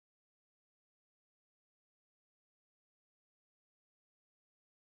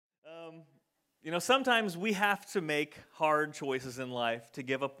Um, Sometimes we have to make hard choices in life to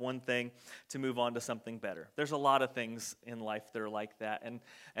give up one thing to move on to something better. There's a lot of things in life that are like that. And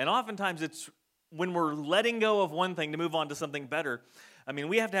oftentimes it's when we're letting go of one thing to move on to something better.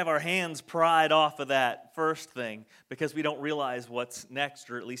 We have to have our hands pried off of that first thing because we don't realize what's next,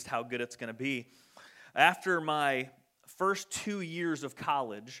 or at least how good it's going to be. After my first 2 years of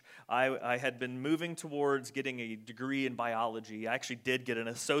college, I had been moving towards getting a degree in biology. I actually did get an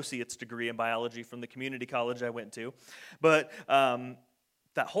associate's degree in biology from the community college I went to. But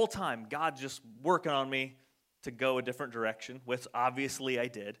that whole time, God just working on me to go a different direction, which obviously I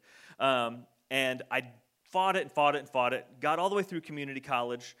did. And I fought it, got all the way through community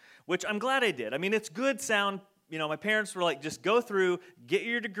college, which I'm glad I did. It's good sound. My parents were like, just go through, get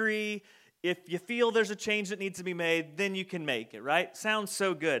your degree. If you feel there's a change that needs to be made, then you can make it, right? Sounds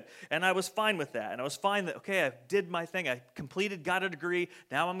so good. And I was fine with that. And I was fine that, okay, I did my thing. I completed, got a degree.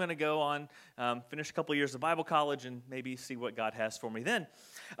 Now I'm going to go on, finish a couple of years of Bible college and maybe see what God has for me then.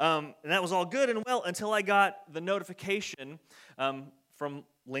 And that was all good and well until I got the notification from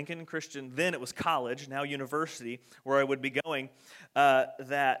Lincoln Christian, then it was college, now university, where I would be going,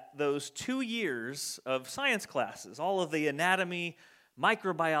 that those 2 years of science classes, all of the anatomy,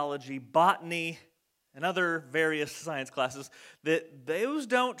 microbiology, botany, and other various science classes, that those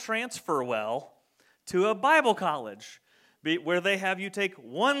don't transfer well to a Bible college where they have you take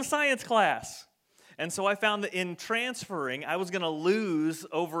one science class. And so I found that in transferring, I was going to lose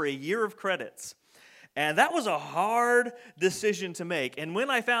over a year of credits. And that was a hard decision to make. And when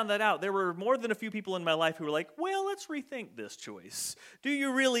I found that out, there were more than a few people in my life who were like, well, let's rethink this choice. Do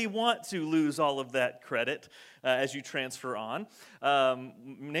you really want to lose all of that credit as you transfer on?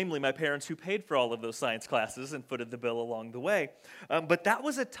 Namely, my parents who paid for all of those science classes and footed the bill along the way. But that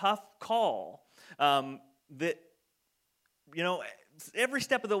was a tough call every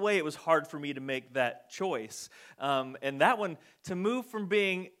step of the way, it was hard for me to make that choice. And that one, to move from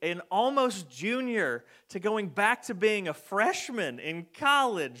being an almost junior to going back to being a freshman in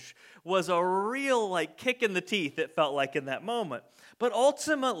college was a real kick in the teeth, it felt like in that moment. But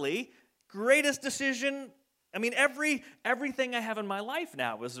ultimately, greatest decision, everything I have in my life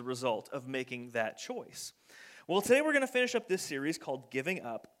now was a result of making that choice. Well, today we're going to finish up this series called Giving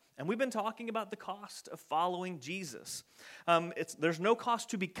Up. And we've been talking about the cost of following Jesus. There's no cost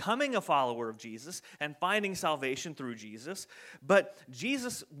to becoming a follower of Jesus and finding salvation through Jesus. But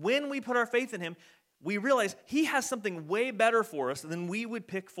Jesus, when we put our faith in him, we realize he has something way better for us than we would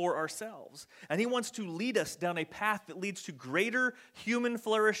pick for ourselves. And he wants to lead us down a path that leads to greater human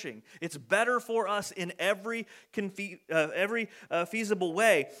flourishing. It's better for us in every feasible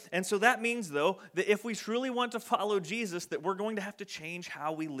way. And so that means, though, that if we truly want to follow Jesus, that we're going to have to change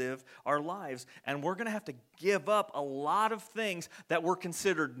how we live our lives. And we're going to have to give up a lot of things that were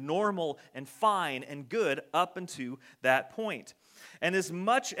considered normal and fine and good up until that point. And as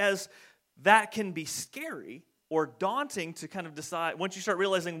much as that can be scary or daunting to kind of decide, once you start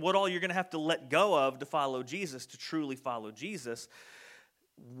realizing what all you're going to have to let go of to follow Jesus, to truly follow Jesus.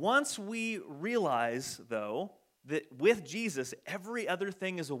 Once we realize, though, that with Jesus, every other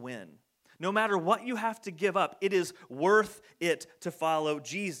thing is a win. No matter what you have to give up, it is worth it to follow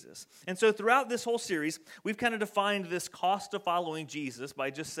Jesus. And so throughout this whole series, we've kind of defined this cost of following Jesus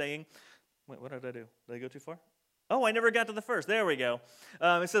by just saying, wait, what did I do? Did I go too far? Oh, I never got to the first. There we go.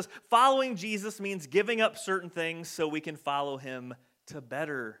 It says, following Jesus means giving up certain things so we can follow him to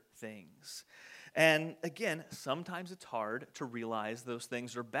better things. And again, sometimes it's hard to realize those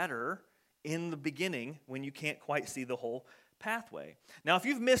things are better in the beginning when you can't quite see the whole pathway. Now, if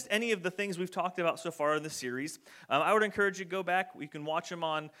you've missed any of the things we've talked about so far in this series, I would encourage you to go back. You can watch them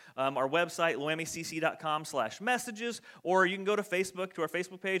on our website, loamicc.com/messages, or you can go to Facebook, to our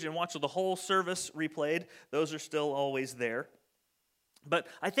Facebook page, and watch the whole service replayed. Those are still always there. But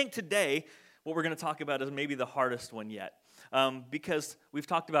I think today, what we're going to talk about is maybe the hardest one yet, because we've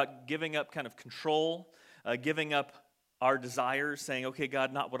talked about giving up kind of control, giving up our desires, saying, okay,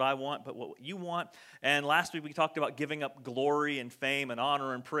 God, not what I want, but what you want. And last week we talked about giving up glory and fame and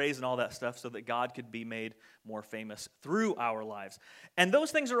honor and praise and all that stuff so that God could be made more famous through our lives. And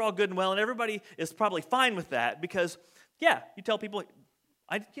those things are all good and well, and everybody is probably fine with that because, you tell people,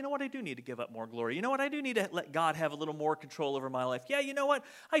 you know what, I do need to give up more glory. You know what, I do need to let God have a little more control over my life. Yeah, you know what,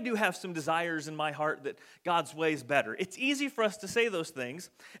 I do have some desires in my heart that God's way is better. It's easy for us to say those things,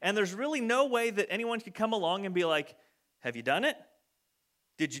 and there's really no way that anyone could come along and be like, have you done it?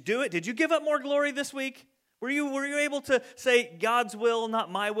 Did you do it? Did you give up more glory this week? Were you able to say God's will,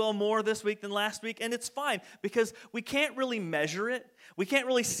 not my will, more this week than last week? And it's fine because we can't really measure it. We can't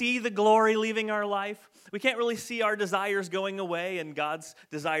really see the glory leaving our life. We can't really see our desires going away and God's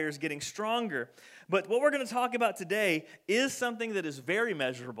desires getting stronger. But what we're going to talk about today is something that is very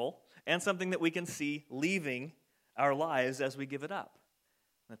measurable and something that we can see leaving our lives as we give it up.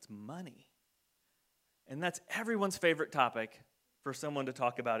 That's money. And that's everyone's favorite topic for someone to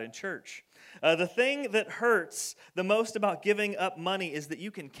talk about in church. The thing that hurts the most about giving up money is that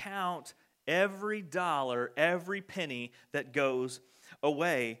you can count every dollar, every penny that goes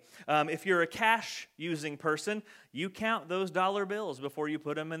away. If you're a cash-using person, you count those dollar bills before you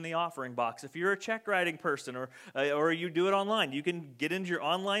put them in the offering box. If you're a check-writing person or you do it online, you can get into your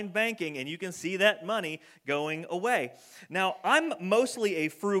online banking and you can see that money going away. Now, I'm mostly a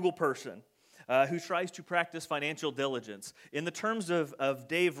frugal person who tries to practice financial diligence. In the terms of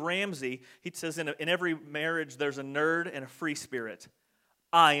Dave Ramsey, he says in every marriage there's a nerd and a free spirit.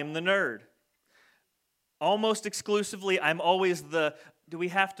 I am the nerd. Almost exclusively, I'm always do we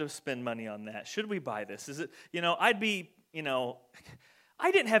have to spend money on that? Should we buy this? Is it,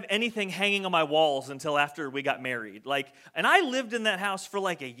 I didn't have anything hanging on my walls until after we got married. And I lived in that house for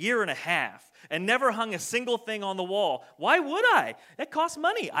like a year and a half and never hung a single thing on the wall. Why would I? It costs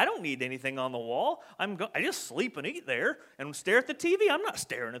money. I don't need anything on the wall. I just sleep and eat there and stare at the TV. I'm not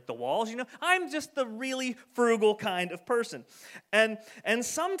staring at the walls, I'm just the really frugal kind of person. And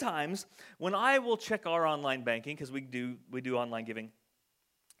sometimes when I will check our online banking, because we do online giving,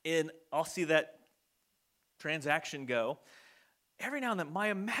 and I'll see that transaction go, every now and then, my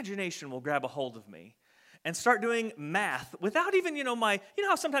imagination will grab a hold of me and start doing math without even,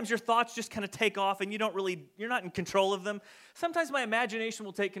 how sometimes your thoughts just kind of take off and you're not in control of them. Sometimes my imagination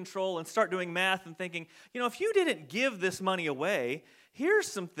will take control and start doing math and thinking, if you didn't give this money away, here's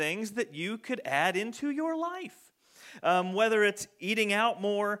some things that you could add into your life. Whether it's eating out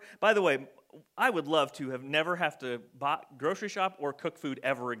more. By the way, I would love to never have to grocery shop or cook food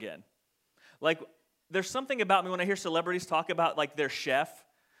ever again. There's something about me when I hear celebrities talk about their chef,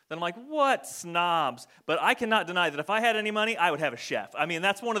 then I'm like, what snobs? But I cannot deny that if I had any money, I would have a chef.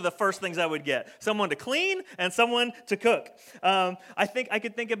 That's one of the first things I would get. Someone to clean and someone to cook. I think I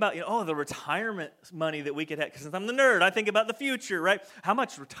could think about, the retirement money that we could have, because since I'm the nerd, I think about the future, right? How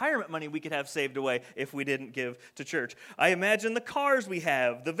much retirement money we could have saved away if we didn't give to church. I imagine the cars we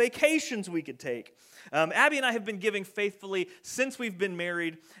have, the vacations we could take. Abby and I have been giving faithfully since we've been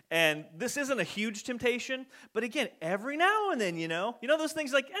married, and this isn't a huge temptation, but again, every now and then, those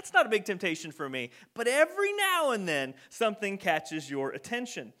things that's not a big temptation for me, but every now and then, something catches your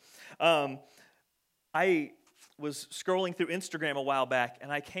attention. I was scrolling through Instagram a while back,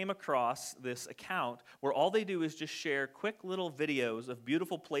 and I came across this account where all they do is just share quick little videos of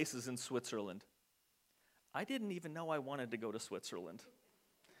beautiful places in Switzerland. I didn't even know I wanted to go to Switzerland.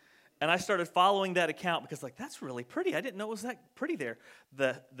 And I started following that account because, that's really pretty. I didn't know it was that pretty there.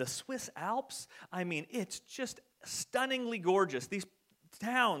 The Swiss Alps, it's just stunningly gorgeous. These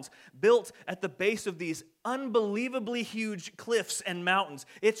towns built at the base of these unbelievably huge cliffs and mountains.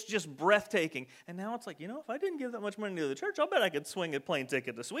 It's just breathtaking. And now it's if I didn't give that much money to the church, I'll bet I could swing a plane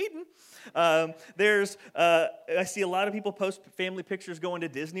ticket to Sweden. I see a lot of people post family pictures going to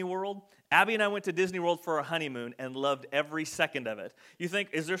Disney World. Abby and I went to Disney World for our honeymoon and loved every second of it. You think,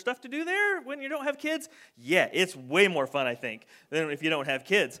 is there stuff to do there when you don't have kids? Yeah, it's way more fun, I think, than if you don't have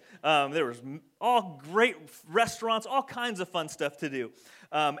kids. There was all great restaurants, all kinds of fun stuff to do.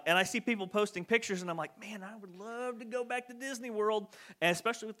 And I see people posting pictures, and I'm like, man, I would love to go back to Disney World, and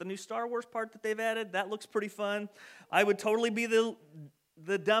especially with the new Star Wars part that they've added. That looks pretty fun. I would totally be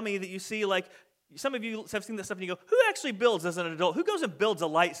the dummy that you see, some of you have seen this stuff, and you go, who actually builds as an adult? Who goes and builds a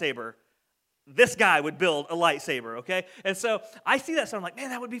lightsaber? This guy would build a lightsaber, okay? And so I see that, so I'm like, man,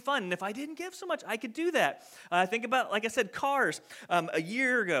 that would be fun. And if I didn't give so much, I could do that. Think about, like I said, cars. A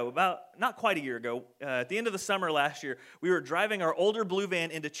year ago, not quite a year ago, at the end of the summer last year, we were driving our older blue van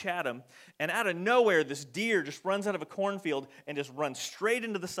into Chatham, and out of nowhere, this deer just runs out of a cornfield and just runs straight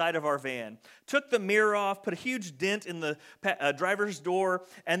into the side of our van. Took the mirror off, put a huge dent in the driver's door,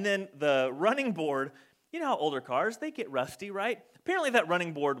 and then the running board. You know how older cars, they get rusty, right? Apparently that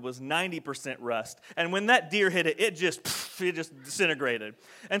running board was 90% rust. And when that deer hit it, it just disintegrated.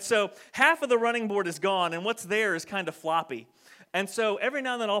 And so half of the running board is gone, and what's there is kind of floppy. And so every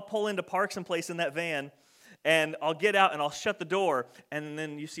now and then I'll pull into park someplace in that van, and I'll get out and I'll shut the door, and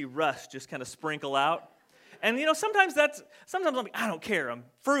then you see rust just kind of sprinkle out. And sometimes I'm like, I don't care. I'm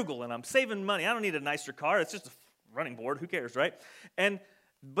frugal and I'm saving money. I don't need a nicer car. It's just a running board. Who cares, right?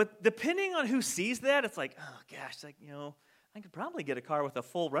 But depending on who sees that, it's like, oh gosh, I could probably get a car with a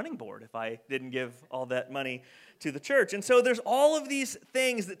full running board if I didn't give all that money to the church. And so there's all of these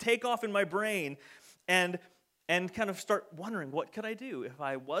things that take off in my brain and kind of start wondering, what could I do if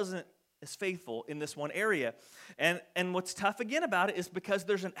I wasn't as faithful in this one area? And what's tough again about it is because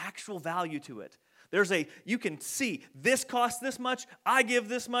there's an actual value to it. You can see, this costs this much, I give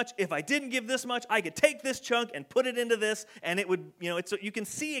this much. If I didn't give this much, I could take this chunk and put it into this, and it would, you can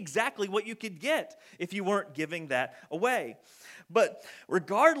see exactly what you could get if you weren't giving that away. But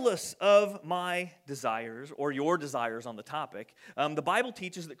regardless of my desires or your desires on the topic, the Bible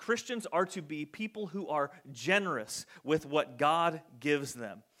teaches that Christians are to be people who are generous with what God gives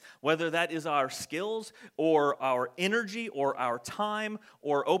them. Whether that is our skills or our energy or our time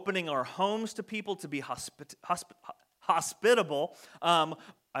or opening our homes to people to be hospitable.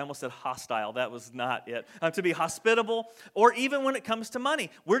 I almost said hostile. That was not it. To be hospitable, or even when it comes to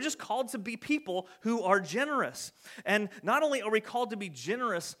money. We're just called to be people who are generous. And not only are we called to be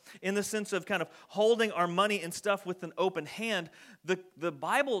generous in the sense of kind of holding our money and stuff with an open hand, the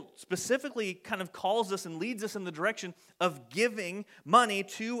Bible specifically kind of calls us and leads us in the direction of giving money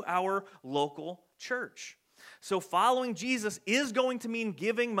to our local church. So following Jesus is going to mean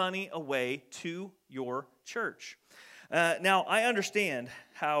giving money away to your church. Now, I understand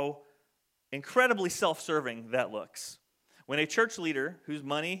how incredibly self-serving that looks. When a church leader whose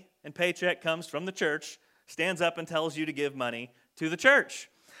money and paycheck comes from the church stands up and tells you to give money to the church.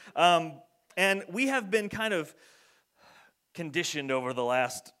 And we have been kind of conditioned over the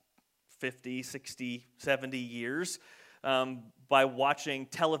last 50, 60, 70 years by watching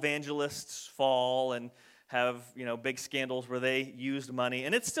televangelists fall and have, big scandals where they used money.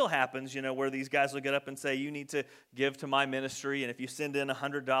 And it still happens, where these guys will get up and say, you need to give to my ministry, and if you send in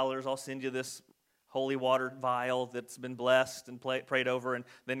 $100, I'll send you this holy water vial that's been blessed and prayed over, and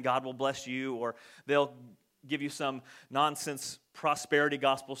then God will bless you. Or they'll give you some nonsense prosperity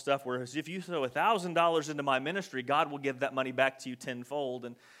gospel stuff, whereas if you throw $1,000 into my ministry, God will give that money back to you tenfold.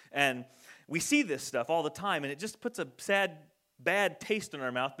 And we see this stuff all the time, and it just puts a bad taste in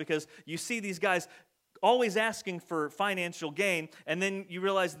our mouth, because you see these guys always asking for financial gain, and then you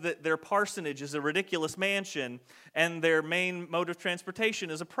realize that their parsonage is a ridiculous mansion, and their main mode of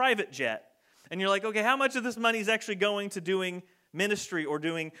transportation is a private jet. And you're like, okay, how much of this money is actually going to doing ministry or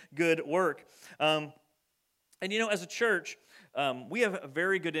doing good work? And as a church, we have a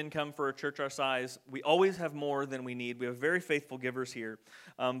very good income for a church our size. We always have more than we need. We have very faithful givers here.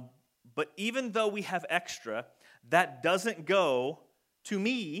 But even though we have extra, that doesn't go to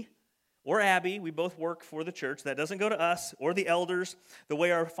me or Abby. We both work for the church. That doesn't go to us or the elders. The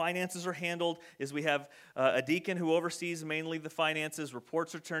way our finances are handled is we have a deacon who oversees mainly the finances.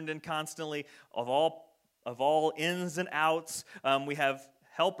 Reports are turned in constantly of all ins and outs. We have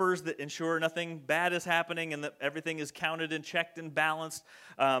helpers that ensure nothing bad is happening and that everything is counted and checked and balanced.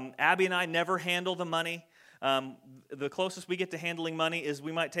 Abby and I never handle the money. The closest we get to handling money is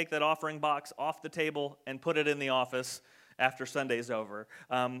we might take that offering box off the table and put it in the office after Sunday's over.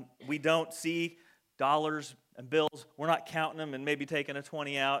 We don't see dollars and bills. We're not counting them and maybe taking a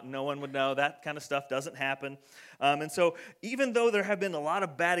 20 out, and no one would know. That kind of stuff doesn't happen. And so even though there have been a lot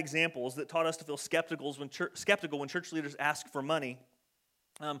of bad examples that taught us to feel skeptical when church leaders ask for money,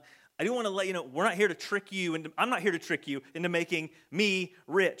 I do want to let you know, we're not here to trick you, and I'm not here to trick you into making me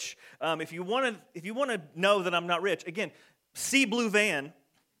rich. If you want to know that I'm not rich, again, see blue van.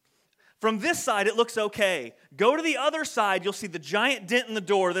 From this side, it looks okay. Go to the other side, you'll see the giant dent in the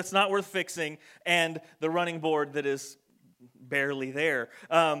door that's not worth fixing, and the running board that is barely there.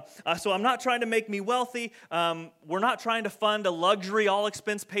 So I'm not trying to make me wealthy. We're not trying to fund a luxury,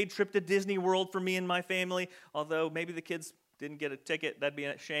 all-expense-paid trip to Disney World for me and my family, although maybe the kids didn't get a ticket. That'd be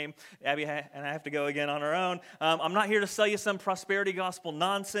a shame. Abby and I have to go again on our own. I'm not here to sell you some prosperity gospel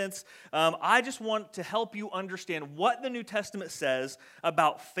nonsense. I just want to help you understand what the New Testament says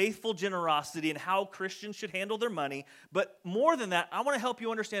about faithful generosity and how Christians should handle their money. But more than that, I want to help you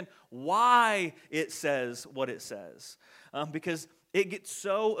understand why it says what it says. Because it gets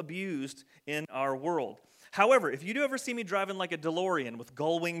so abused in our world. However, if you do ever see me driving like a DeLorean with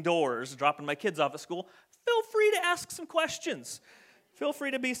gull-wing doors, dropping my kids off at school, feel free to ask some questions. Feel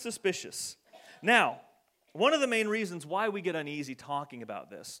free to be suspicious. Now, one of the main reasons why we get uneasy talking about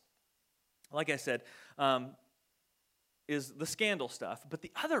this, like I said, is the scandal stuff. But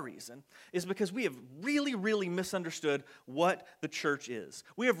the other reason is because we have really, really misunderstood what the church is.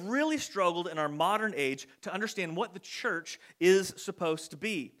 We have really struggled in our modern age to understand what the church is supposed to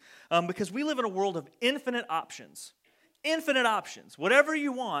be. Because we live in a world of infinite options. infinite options. Whatever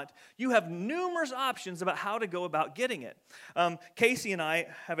you want, you have numerous options about how to go about getting it. Casey and I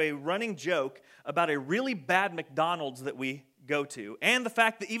have a running joke about a really bad McDonald's that we go to, and the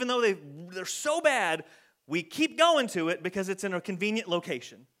fact that even though they're so bad, we keep going to it because it's in a convenient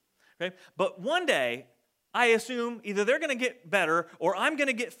location. Okay? But one day, I assume either they're going to get better or I'm going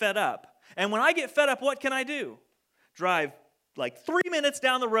to get fed up. And when I get fed up, what can I do? Drive like 3 minutes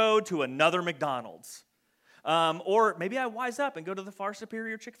down the road to another McDonald's. Or maybe I wise up and go to the far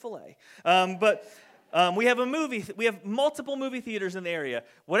superior Chick-fil-A. We have multiple movie theaters in the area.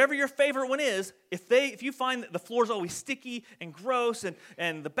 Whatever your favorite one is, if you find that the floor's always sticky and gross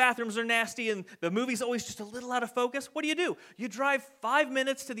and the bathrooms are nasty and the movie's always just a little out of focus, what do? You drive 5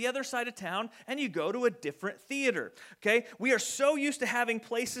 minutes to the other side of town and you go to a different theater. Okay? We are so used to having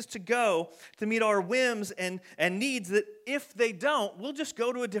places to go to meet our whims and needs that if they don't, we'll just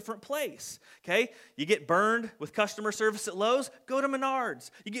go to a different place. Okay? You get burned with customer service at Lowe's, go to Menards.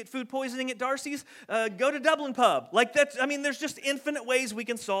 You get food poisoning at Darcy's, go to Dublin Pub. There's just infinite ways we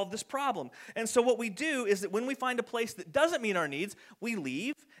can solve this problem. And so what we do is that when we find a place that doesn't meet our needs, we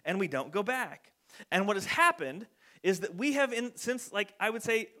leave and we don't go back. And what has happened is that we have, since I would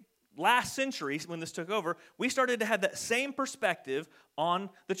say last century when this took over, we started to have that same perspective on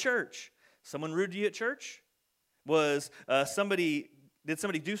the church. Someone rude to you at church? Did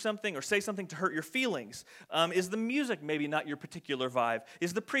somebody do something or say something to hurt your feelings? Is the music maybe not your particular vibe?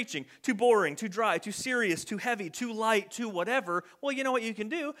 Is the preaching too boring, too dry, too serious, too heavy, too light, too whatever? Well, you know what you can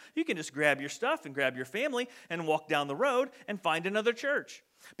do? You can just grab your stuff and grab your family and walk down the road and find another church.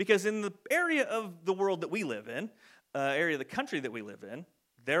 Because in the area of the world that we live in, area of the country that we live in,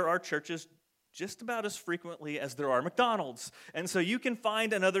 there are churches just about as frequently as there are McDonald's. And so you can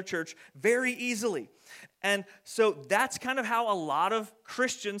find another church very easily. And so that's kind of how a lot of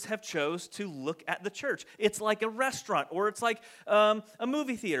Christians have chose to look at the church. It's like a restaurant or it's like a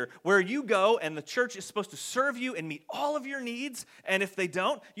movie theater where you go and the church is supposed to serve you and meet all of your needs. And if they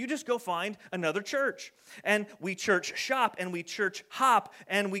don't, you just go find another church. And we church shop and we church hop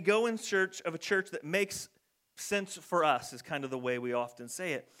and we go in search of a church that makes sense for us is kind of the way we often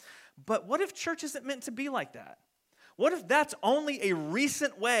say it. But what if church isn't meant to be like that? What if that's only a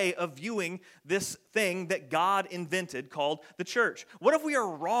recent way of viewing this thing that God invented called the church? What if we are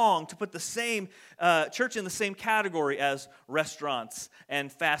wrong to put the same church in the same category as restaurants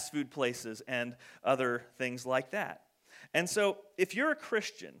and fast food places and other things like that? And so if you're a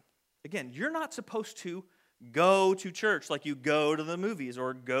Christian, again, you're not supposed to go to church like you go to the movies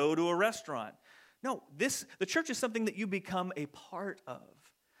or go to a restaurant. No, the church is something that you become a part of.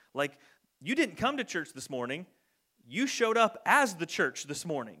 Like, you didn't come to church this morning. You showed up as the church this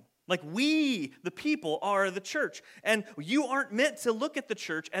morning. Like, we, the people, are the church. And you aren't meant to look at the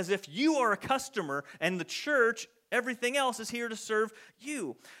church as if you are a customer and the church, everything else, is here to serve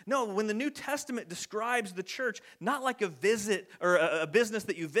you. No, when the New Testament describes the church, not like a visit or a business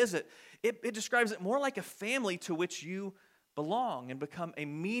that you visit, it describes it more like a family to which you belong and become a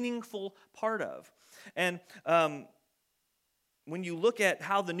meaningful part of. And when you look at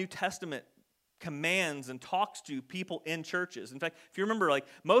how the New Testament commands and talks to people in churches. In fact, if you remember,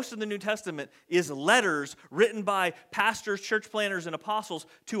 most of the New Testament is letters written by pastors, church planners, and apostles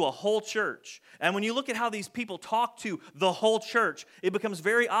to a whole church. And when you look at how these people talk to the whole church, it becomes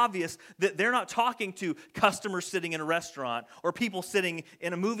very obvious that they're not talking to customers sitting in a restaurant or people sitting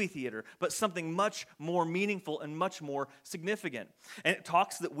in a movie theater, but something much more meaningful and much more significant. And it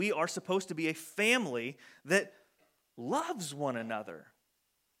talks that we are supposed to be a family that loves one another,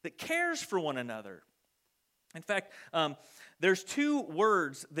 that cares for one another. In fact, there's two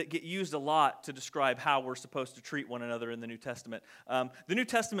words that get used a lot to describe how we're supposed to treat one another in the New Testament. The New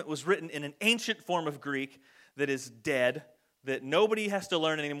Testament was written in an ancient form of Greek that is dead, that nobody has to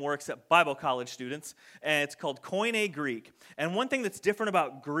learn anymore except Bible college students, and it's called Koine Greek. And one thing that's different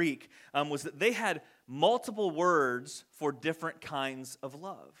about Greek was that they had multiple words for different kinds of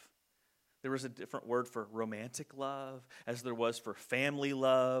love. There was a different word for romantic love, as there was for family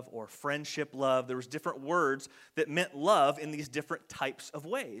love or friendship love. There was different words that meant love in these different types of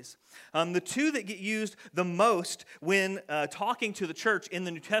ways. The two that get used the most when talking to the church in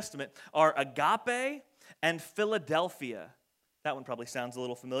the New Testament are agape and Philadelphia. That one probably sounds a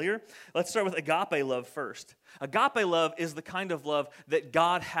little familiar. Let's start with agape love first. Agape love is the kind of love that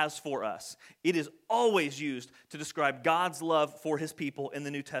God has for us. It is always used to describe God's love for his people in the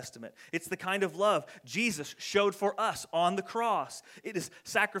New Testament. It's the kind of love Jesus showed for us on the cross. It is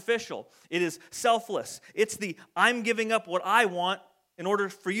sacrificial. It is selfless. It's the I'm giving up what I want in order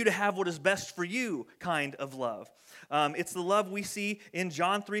for you to have what is best for you kind of love. It's the love we see in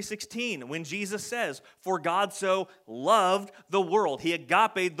John 3:16 when Jesus says, "For God so loved the world," he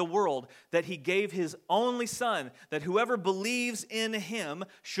agaped the world, "that he gave his only Son, that whoever believes in him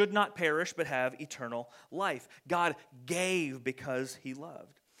should not perish but have eternal life." God gave because he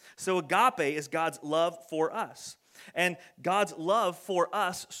loved. So agape is God's love for us. And God's love for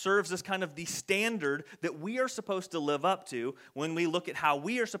us serves as kind of the standard that we are supposed to live up to when we look at how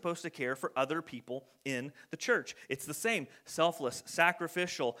we are supposed to care for other people in the church. It's the same selfless,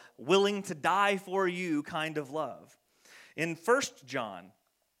 sacrificial, willing to die for you kind of love. In 1 John,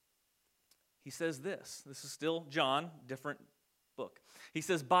 he says this. This is still John, different book. He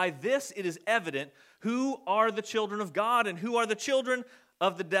says, "By this it is evident who are the children of God and who are the children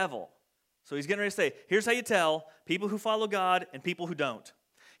of the devil." So he's getting ready to say, here's how you tell people who follow God and people who don't.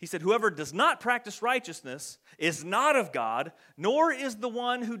 He said, "Whoever does not practice righteousness is not of God, nor is the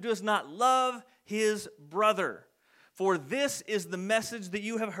one who does not love his brother. For this is the message that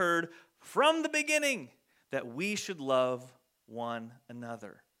you have heard from the beginning, that we should love one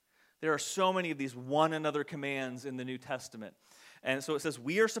another." There are so many of these one another commands in the New Testament. And so it says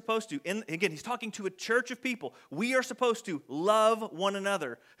we are supposed to, again, he's talking to a church of people. We are supposed to love one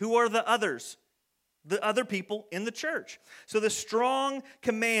another. Who are the others? The other people in the church. So the strong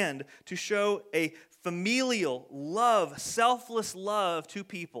command to show a familial love, selfless love to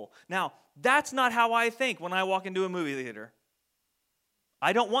people. Now, that's not how I think when I walk into a movie theater.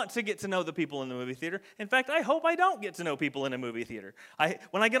 I don't want to get to know the people in the movie theater. In fact, I hope I don't get to know people in a movie theater.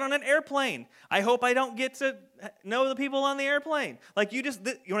 When I get on an airplane, I hope I don't get to know the people on the airplane. Like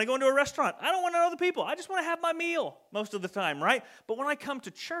when I go into a restaurant, I don't want to know the people. I just want to have my meal most of the time, right? But when I come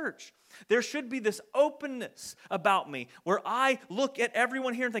to church, there should be this openness about me where I look at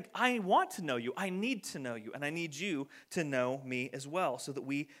everyone here and think, I want to know you, I need to know you, and I need you to know me as well so that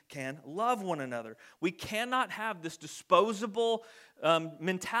we can love one another. We cannot have this disposable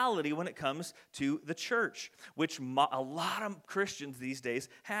mentality when it comes to the church, which a lot of Christians these days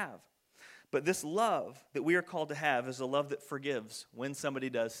have. But this love that we are called to have is a love that forgives when somebody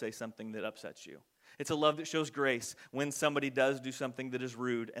does say something that upsets you. It's a love that shows grace when somebody does do something that is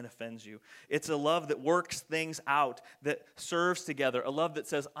rude and offends you. It's a love that works things out, that serves together. A love that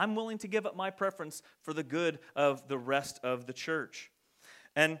says, I'm willing to give up my preference for the good of the rest of the church.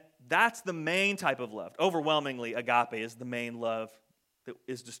 And that's the main type of love. Overwhelmingly, agape is the main love that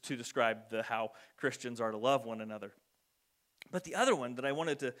is just to describe how Christians are to love one another. But the other one that I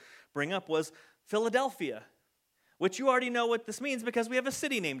wanted to bring up was Philadelphia, which you already know what this means because we have a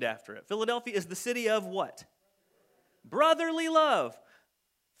city named after it. Philadelphia is the city of what? Brotherly love.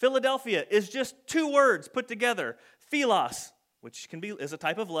 Philadelphia is just two words put together. Philos, which is a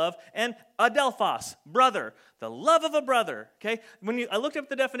type of love, and adelphos, brother, the love of a brother. Okay? I looked up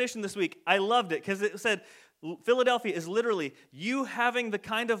the definition this week, I loved it because it said Philadelphia is literally you having the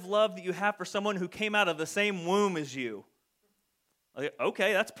kind of love that you have for someone who came out of the same womb as you.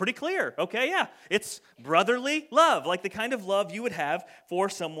 Okay, that's pretty clear. Okay, yeah. It's brotherly love, like the kind of love you would have for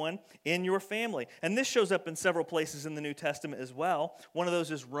someone in your family. And this shows up in several places in the New Testament as well. One of those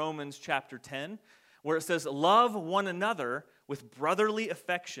is Romans chapter 10, where it says, love one another with brotherly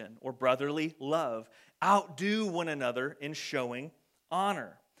affection or brotherly love. Outdo one another in showing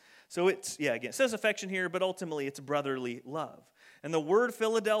honor. So it says affection here, but ultimately it's brotherly love. And the word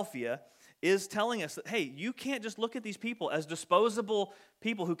Philadelphia is telling us that, hey, you can't just look at these people as disposable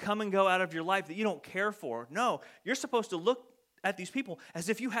people who come and go out of your life that you don't care for. No, you're supposed to look at these people as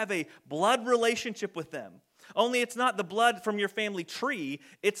if you have a blood relationship with them. Only it's not the blood from your family tree,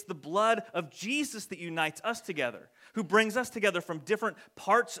 it's the blood of Jesus that unites us together, who brings us together from different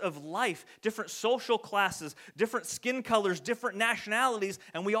parts of life, different social classes, different skin colors, different nationalities,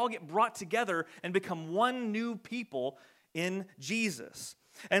 and we all get brought together and become one new people in Jesus.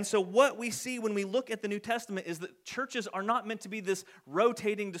 And so what we see when we look at the New Testament is that churches are not meant to be this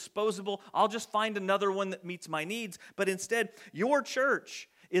rotating, disposable, I'll just find another one that meets my needs, but instead, your church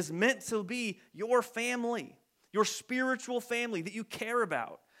is meant to be your family, your spiritual family that you care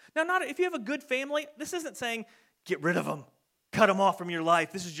about. Now, not if you have a good family, this isn't saying, get rid of them, cut them off from your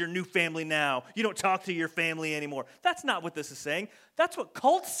life, this is your new family now, you don't talk to your family anymore. That's not what this is saying. That's what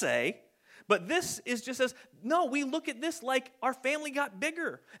cults say. But this is just as, no, we look at this like our family got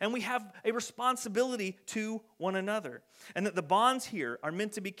bigger and we have a responsibility to one another. And that the bonds here are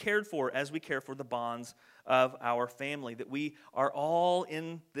meant to be cared for as we care for the bonds of our family, that we are all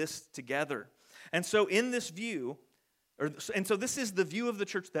in this together. And so in this view, so this is the view of the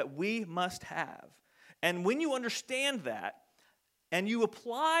church that we must have. And when you understand that, and you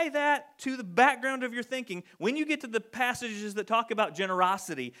apply that to the background of your thinking, when you get to the passages that talk about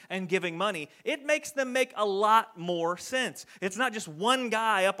generosity and giving money, it makes them make a lot more sense. It's not just one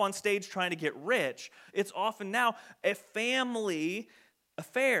guy up on stage trying to get rich. It's often now a family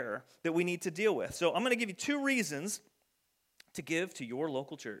affair that we need to deal with. So I'm going to give you 2 reasons to give to your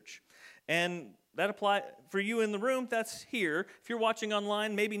local church. And that apply for you in the room, that's here. If you're watching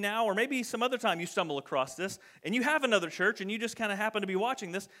online, maybe now or maybe some other time you stumble across this and you have another church and you just kind of happen to be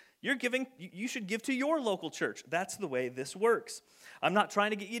watching this, you should give to your local church. That's the way this works. I'm not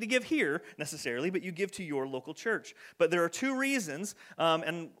trying to get you to give here necessarily, but you give to your local church. But there are 2 reasons,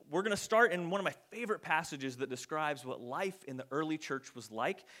 and we're going to start in one of my favorite passages that describes what life in the early church was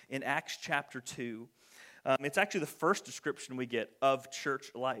like in Acts chapter 2. It's actually the first description we get of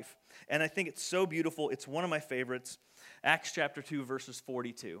church life. And I think it's so beautiful. It's one of my favorites. Acts chapter 2, verses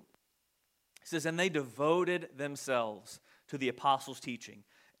 42. It says, "And they devoted themselves to the apostles' teaching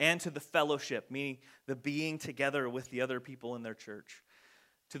and to the fellowship," meaning the being together with the other people in their church,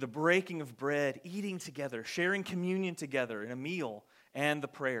 "to the breaking of bread, eating together, sharing communion together in a meal, and the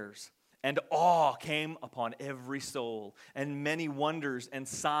prayers. And awe came upon every soul, and many wonders and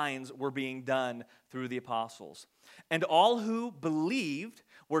signs were being done through the apostles. And all who believed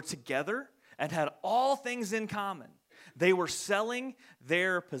were together and had all things in common. They were selling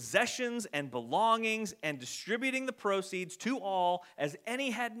their possessions and belongings and distributing the proceeds to all as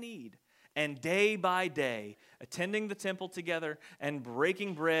any had need. And day by day, attending the temple together and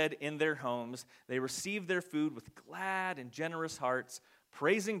breaking bread in their homes, they received their food with glad and generous hearts,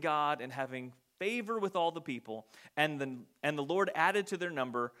 praising God and having favor with all the people. And the Lord added to their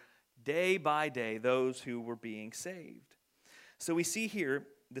number day by day those who were being saved." So we see here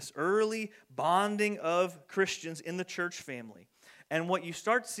this early bonding of Christians in the church family. And what you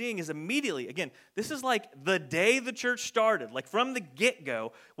start seeing is immediately, again, this is like the day the church started, like from the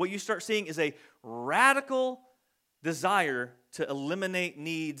get-go, what you start seeing is a radical desire to eliminate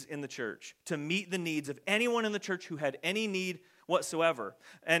needs in the church, to meet the needs of anyone in the church who had any need whatsoever.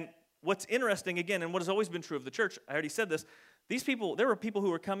 And what's interesting, again, and what has always been true of the church, I already said this, there were people who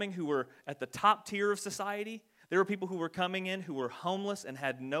were coming who were at the top tier of society. There were people who were coming in who were homeless and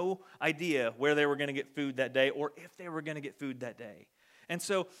had no idea where they were going to get food that day or if they were going to get food that day. And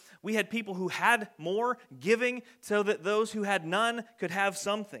so we had people who had more giving so that those who had none could have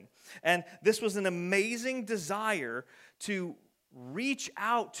something. And this was an amazing desire to reach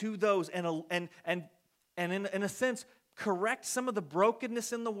out to those and in a sense, correct some of the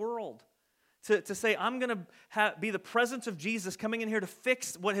brokenness in the world. To say, I'm going to be the presence of Jesus coming in here to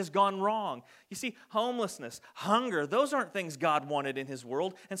fix what has gone wrong. You see, homelessness, hunger, those aren't things God wanted in his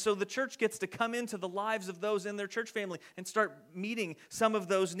world. And so the church gets to come into the lives of those in their church family and start meeting some of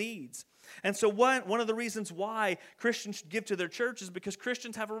those needs. And so one of the reasons why Christians should give to their church is because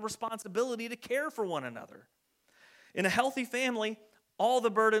Christians have a responsibility to care for one another. In a healthy family, all the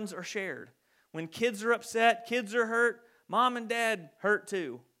burdens are shared. When kids are upset, kids are hurt, mom and dad hurt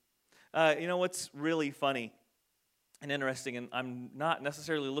too. You know what's really funny and interesting, and I'm not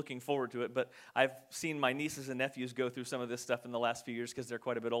necessarily looking forward to it, but I've seen my nieces and nephews go through some of this stuff in the last few years because they're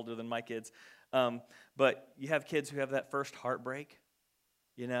quite a bit older than my kids. But you have kids who have that first heartbreak,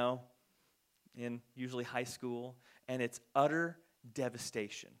 in usually high school, and it's utter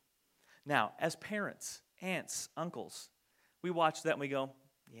devastation. Now, as parents, aunts, uncles, we watch that and we go,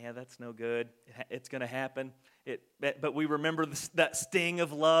 yeah, that's no good. It's going to happen. But we remember that sting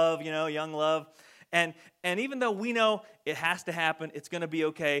of love, young love. And even though we know it has to happen, it's going to be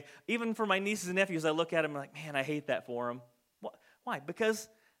okay. Even for my nieces and nephews, I look at them like, man, I hate that for them. Why? Because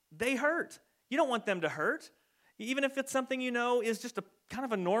they hurt. You don't want them to hurt. Even if it's something is just a kind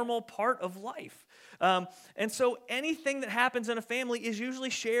of a normal part of life. And so anything that happens in a family is usually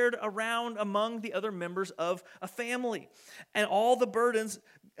shared around among the other members of a family. And all the burdens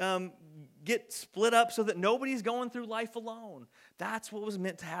get split up so that nobody's going through life alone. That's what was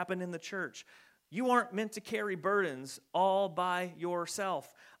meant to happen in the church. You aren't meant to carry burdens all by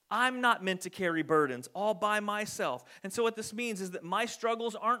yourself. I'm not meant to carry burdens all by myself. And so what this means is that my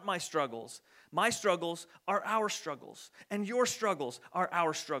struggles aren't my struggles. My struggles are our struggles. And your struggles are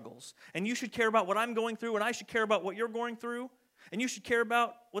our struggles. And you should care about what I'm going through, and I should care about what you're going through. And you should care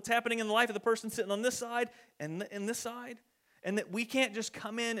about what's happening in the life of the person sitting on this side and in this side. And that we can't just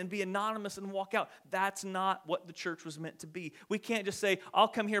come in and be anonymous and walk out. That's not what the church was meant to be. We can't just say, I'll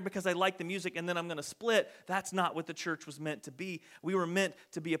come here because I like the music and then I'm going to split. That's not what the church was meant to be. We were meant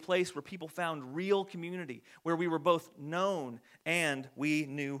to be a place where people found real community, where we were both known and we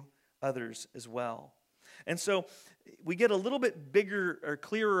knew others as well. And so we get a little bit bigger or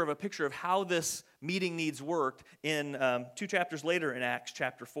clearer of a picture of how this meeting needs worked in 2 chapters later in Acts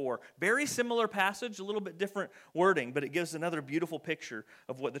chapter 4. Very similar passage, a little bit different wording, but it gives another beautiful picture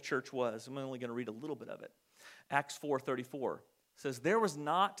of what the church was. I'm only going to read a little bit of it. Acts 4:34 says, "There was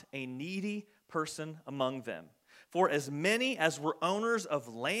not a needy person among them. For as many as were owners of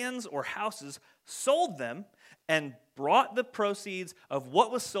lands or houses sold them and brought the proceeds of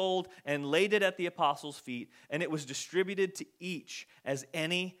what was sold and laid it at the apostles' feet, and it was distributed to each as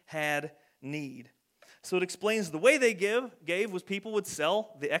any had need." So it explains the way they gave was people would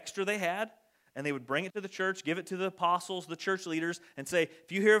sell the extra they had, and they would bring it to the church, give it to the apostles, the church leaders, and say,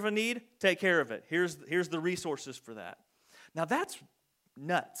 if you hear of a need, take care of it. Here's the resources for that. Now that's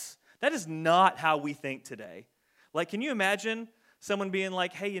nuts. That is not how we think today. Like, can you imagine someone being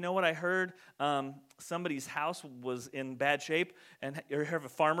like, hey, you know what, I heard somebody's house was in bad shape, and you have a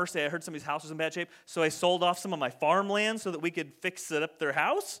farmer say, I heard somebody's house was in bad shape, so I sold off some of my farmland so that we could fix it up their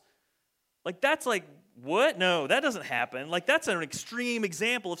house? Like, that's like, what? No, that doesn't happen. Like, that's an extreme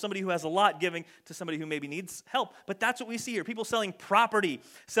example of somebody who has a lot giving to somebody who maybe needs help. But that's what we see here. People selling property,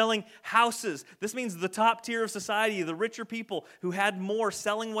 selling houses. This means the top tier of society, the richer people who had more,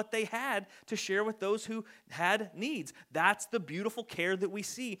 selling what they had to share with those who had needs. That's the beautiful care that we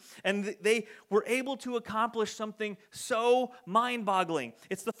see. And they were able to accomplish something so mind-boggling.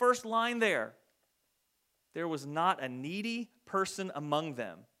 It's the first line there. There was not a needy person among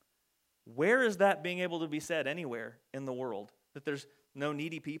them. Where is that being able to be said anywhere in the world? That there's no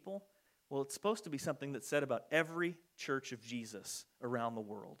needy people? Well, it's supposed to be something that's said about every church of Jesus around the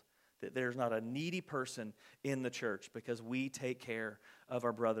world. That there's not a needy person in the church because we take care of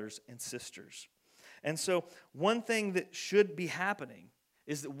our brothers and sisters. And so one thing that should be happening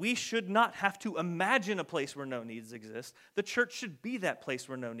is that we should not have to imagine a place where no needs exist. The church should be that place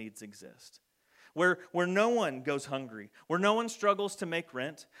where no needs exist. Where no one goes hungry, where no one struggles to make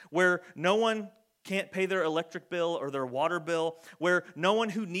rent, where no one can't pay their electric bill or their water bill, where no one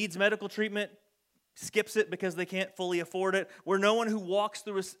who needs medical treatment skips it because they can't fully afford it, where no one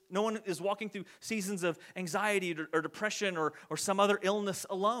is walking through seasons of anxiety or depression or some other illness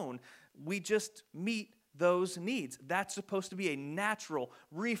alone. We just meet those needs. That's supposed to be a natural,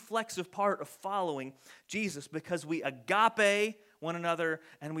 reflexive part of following Jesus because we agape one another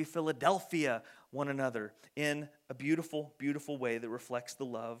and we Philadelphia one another in a beautiful, beautiful way that reflects the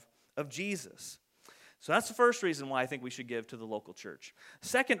love of Jesus. So that's the first reason why I think we should give to the local church.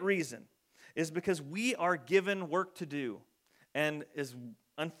 Second reason is because we are given work to do. And as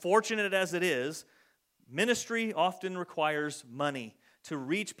unfortunate as it is, ministry often requires money to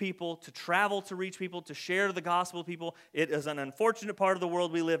reach people, to travel to reach people, to share the gospel with people. It is an unfortunate part of the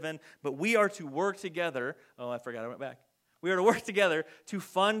world we live in, but we are to work together. Oh, I forgot I went back. We are to work together to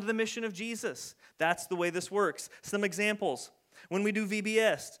fund the mission of Jesus. That's the way this works. Some examples. When we do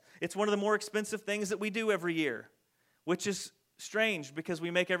VBS, it's one of the more expensive things that we do every year, which is strange because we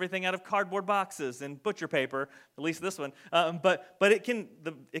make everything out of cardboard boxes and butcher paper, at least this one. But it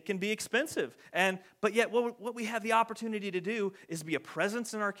can be expensive. But yet what we have the opportunity to do is be a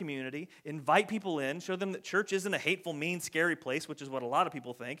presence in our community, invite people in, show them that church isn't a hateful, mean, scary place, which is what a lot of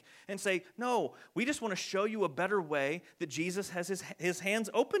people think, and say, no, we just want to show you a better way that Jesus has his hands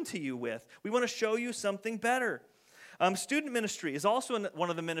open to you with. We want to show you something better. Student ministry is also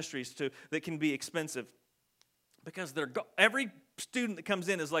one of the ministries that can be expensive. Because every student that comes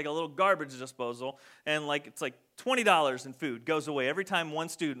in is like a little garbage disposal, and it's like $20 in food goes away every time one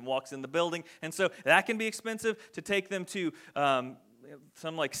student walks in the building. And so that can be expensive to take them to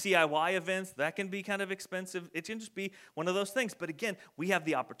some like CIY events. That can be kind of expensive. It can just be one of those things. But again, we have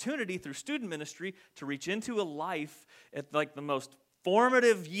the opportunity through student ministry to reach into a life at like the most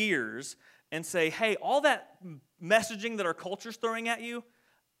formative years and say, hey, all that messaging that our culture's throwing at you,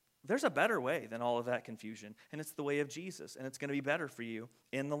 there's a better way than all of that confusion, and it's the way of Jesus, and it's going to be better for you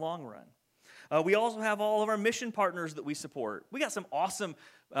in the long run. We also have all of our mission partners that we support. We got some awesome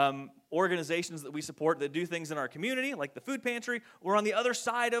organizations that we support that do things in our community, like the food pantry, or on the other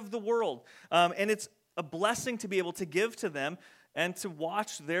side of the world. And it's a blessing to be able to give to them and to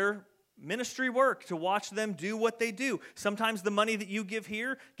watch their ministry work, to watch them do what they do. Sometimes the money that you give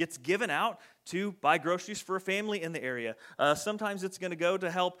here gets given out to buy groceries for a family in the area. Sometimes it's going to go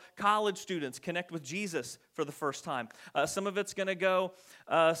to help college students connect with Jesus for the first time. Some of it's going to go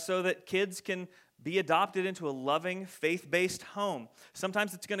so that kids can be adopted into a loving, faith-based home.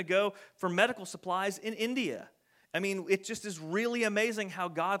 Sometimes it's going to go for medical supplies in India. I mean, it just is really amazing how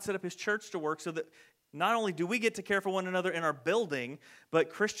God set up his church to work so that not only do we get to care for one another in our building, but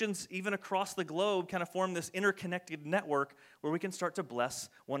Christians even across the globe kind of form this interconnected network where we can start to bless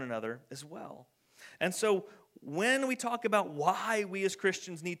one another as well. And so when we talk about why we as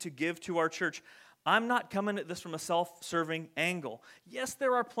Christians need to give to our church, I'm not coming at this from a self-serving angle. Yes,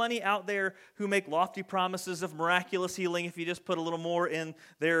 there are plenty out there who make lofty promises of miraculous healing if you just put a little more in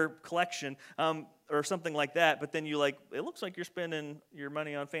their collection, or something like that. But then it looks like you're spending your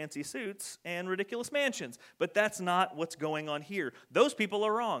money on fancy suits and ridiculous mansions. But that's not what's going on here. Those people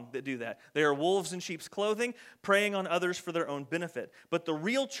are wrong that do that. They are wolves in sheep's clothing, preying on others for their own benefit. But the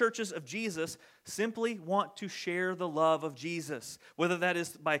real churches of Jesus simply want to share the love of Jesus, whether that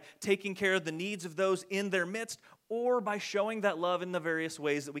is by taking care of the needs of those in their midst or by showing that love in the various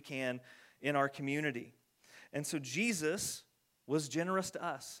ways that we can in our community. And so Jesus was generous to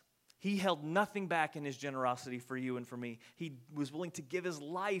us. He held nothing back in his generosity for you and for me. He was willing to give his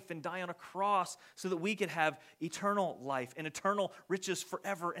life and die on a cross so that we could have eternal life and eternal riches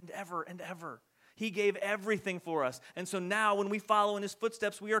forever and ever and ever. He gave everything for us. And so now when we follow in his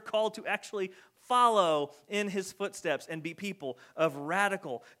footsteps, we are called to actually follow in his footsteps and be people of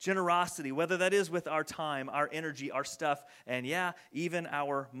radical generosity, whether that is with our time, our energy, our stuff, and even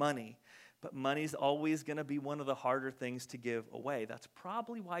our money. But money's always going to be one of the harder things to give away. That's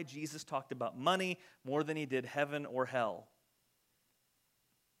probably why Jesus talked about money more than he did heaven or hell,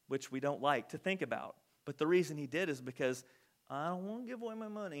 which we don't like to think about. But the reason he did is because I don't want to give away my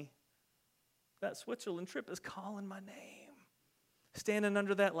money. That Switzerland trip is calling my name. Standing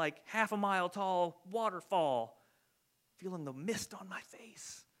under that half a mile tall waterfall, feeling the mist on my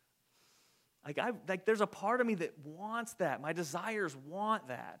face. There's a part of me that wants that. My desires want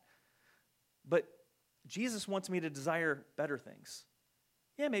that. But Jesus wants me to desire better things.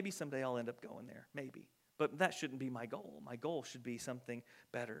 Yeah, maybe someday I'll end up going there, maybe. But that shouldn't be my goal. My goal should be something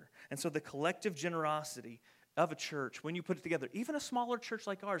better. And so the collective generosity of a church, when you put it together, even a smaller church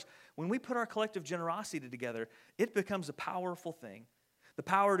like ours, when we put our collective generosity together, it becomes a powerful thing. The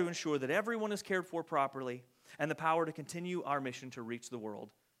power to ensure that everyone is cared for properly, and the power to continue our mission to reach the world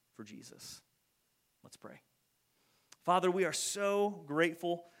for Jesus. Let's pray. Father, we are so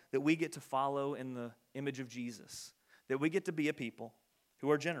grateful that we get to follow in the image of Jesus, that we get to be a people who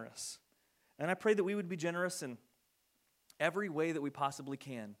are generous. And I pray that we would be generous in every way that we possibly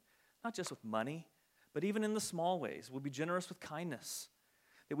can, not just with money, but even in the small ways. We'll be generous with kindness,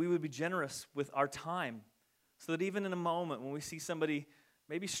 that we would be generous with our time, so that even in a moment when we see somebody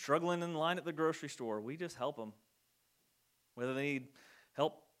maybe struggling in line at the grocery store, we just help them, whether they need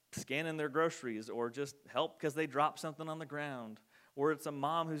help scanning their groceries or just help because they dropped something on the ground. Or it's a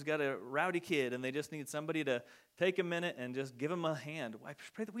mom who's got a rowdy kid and they just need somebody to take a minute and just give them a hand. I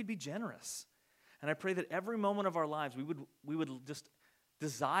pray that we'd be generous. And I pray that every moment of our lives we would just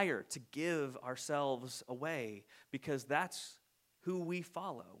desire to give ourselves away, because that's who we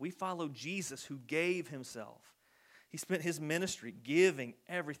follow. We follow Jesus, who gave himself. He spent his ministry giving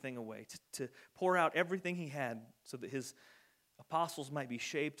everything away, to pour out everything he had so that his apostles might be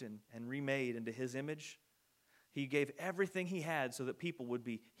shaped and remade into his image. He gave everything he had so that people would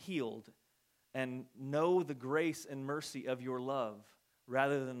be healed and know the grace and mercy of your love,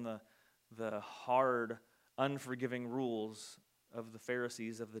 rather than the hard, unforgiving rules of the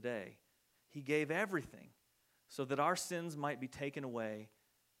Pharisees of the day. He gave everything so that our sins might be taken away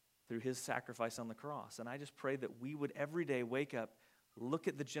through his sacrifice on the cross. And I just pray that we would every day wake up, look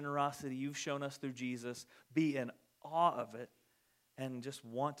at the generosity you've shown us through Jesus, be in awe of it, and just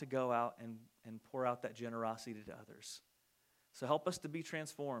want to go out and pour out that generosity to others. So help us to be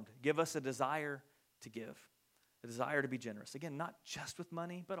transformed. Give us a desire to give, a desire to be generous. Again, not just with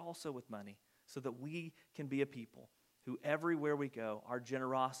money, but also with money, so that we can be a people who everywhere we go, our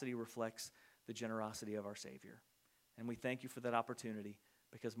generosity reflects the generosity of our Savior. And we thank you for that opportunity,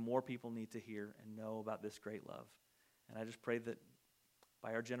 because more people need to hear and know about this great love. And I just pray that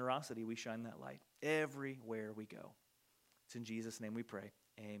by our generosity, we shine that light everywhere we go. It's in Jesus' name we pray.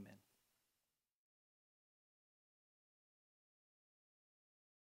 Amen.